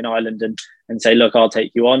come out in Ireland and say, look, I'll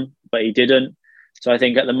take you on. But he didn't. So I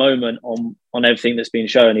think at the moment, on everything that's been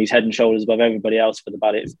shown, he's head and shoulders above everybody else for the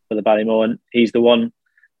Ballymore. And he's the one.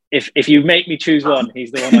 If you make me choose one,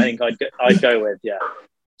 he's the one I think I'd go with. Yeah.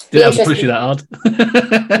 Didn't have to push you that hard.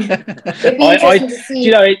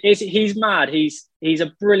 He's mad. He's a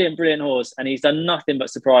brilliant horse, and he's done nothing but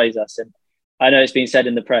surprise us. And I know it's been said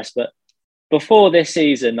in the press, but before this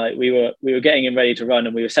season, like we were getting him ready to run,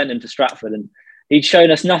 and we were sending him to Stratford, and he'd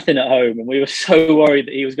shown us nothing at home, and we were so worried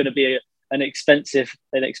that he was going to be an expensive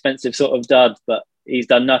sort of dud. But he's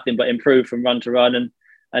done nothing but improve from run to run,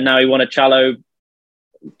 and now he won a Challow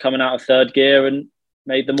coming out of third gear and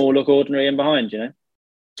made them all look ordinary in behind.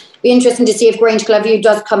 Be interesting to see if Grange Glenview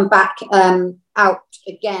does come back out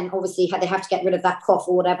again. Obviously, they have to get rid of that cough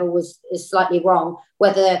or whatever is slightly wrong.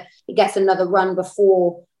 Whether he gets another run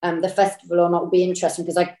before the festival or not will be interesting,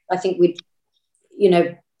 because I think we'd,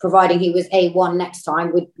 providing he was A1 next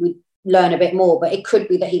time, we'd learn a bit more. But it could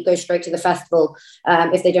be that he goes straight to the festival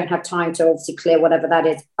if they don't have time to obviously clear whatever that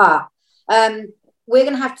is up. We're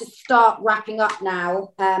going to have to start wrapping up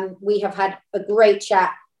now. We have had a great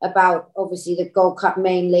chat about obviously the Gold Cup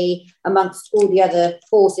mainly, amongst all the other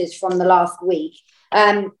horses from the last week.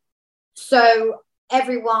 So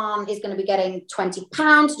everyone is going to be getting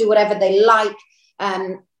 £20 to do whatever they like.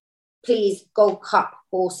 Please, Gold Cup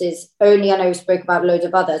horses only. I know we spoke about loads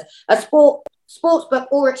of others. A sportsbook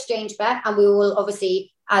or exchange bet, and we will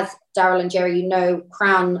obviously, as Daryl and Jerry,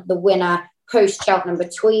 crown the winner post Cheltenham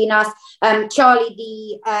between us.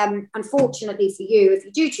 Charlie, unfortunately for you, if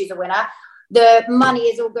you do choose a winner, the money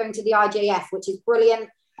is all going to the IJF, which is brilliant.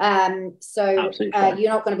 So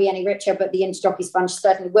you're not going to be any richer, but the Inter-Jockeys Fund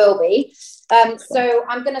certainly will be. So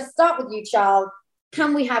I'm going to start with you, Charles.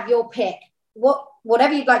 Can we have your pick?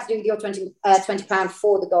 Whatever you'd like to do with your £20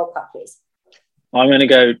 for the Gold Cup, please. I'm going to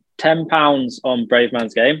go £10 on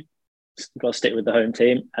Braveman's Game. Got to stick with the home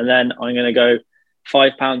team. And then I'm going to go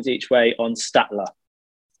 £5 each way on Statler.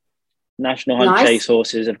 National Hunt Chase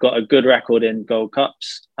horses have got a good record in Gold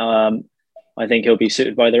Cups. I think he'll be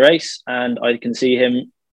suited by the race, and I can see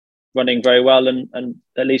him running very well and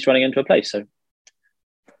at least running into a place. So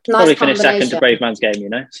probably finish second to Braveman's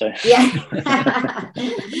Game, So yeah.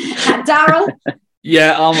 Daryl.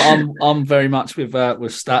 Yeah, I'm very much with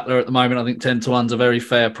Statler at the moment. I think 10-1's a very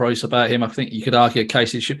fair price about him. I think you could argue a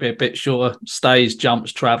case it should be a bit shorter. Stays,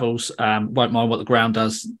 jumps, travels. Won't mind what the ground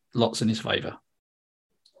does. Lots in his favour.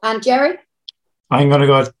 And Jerry? I'm going to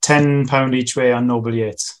go £10 each way on Noble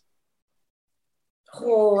Yates.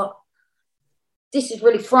 Oh, this is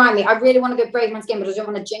really frying me. I really want to go Braveman's Game, but I don't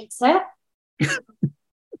want to jinx it.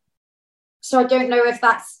 So I don't know if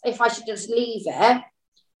I should just leave it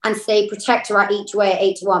and say Protector at each way at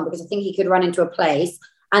 8-1, because I think he could run into a place.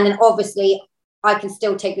 And then obviously I can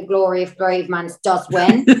still take the glory if Braveman's does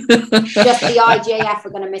win. Just the IJF are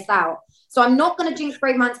going to miss out. So I'm not going to jinx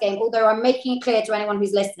Braveman's Game, although I'm making it clear to anyone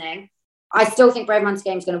who's listening, I still think Braveman's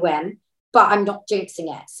Game is going to win, but I'm not jinxing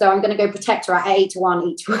it. So I'm going to go Protector at 8-1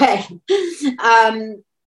 each way.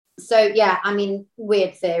 So, yeah, I mean,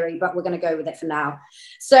 weird theory, but we're going to go with it for now.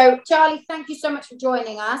 So, Charlie, thank you so much for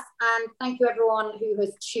joining us. And thank you, everyone who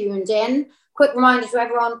has tuned in. Quick reminder to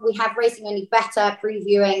everyone, we have Racing Only Better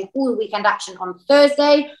previewing all the weekend action on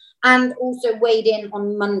Thursday, and also weighed in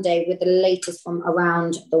on Monday with the latest from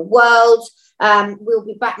around the world. We'll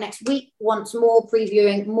be back next week once more,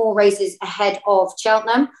 previewing more races ahead of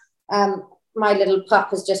Cheltenham. My little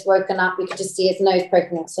pup has just woken up. We could just see his nose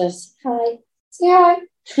poking out. So, hi. Say hi.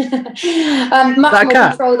 Much more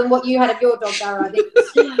control than what you had of your dog, Dara, I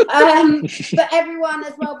think. But everyone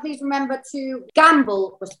as well, please remember to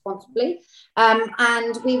gamble responsibly.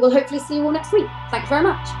 And we will hopefully see you all next week. Thank you very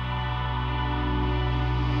much.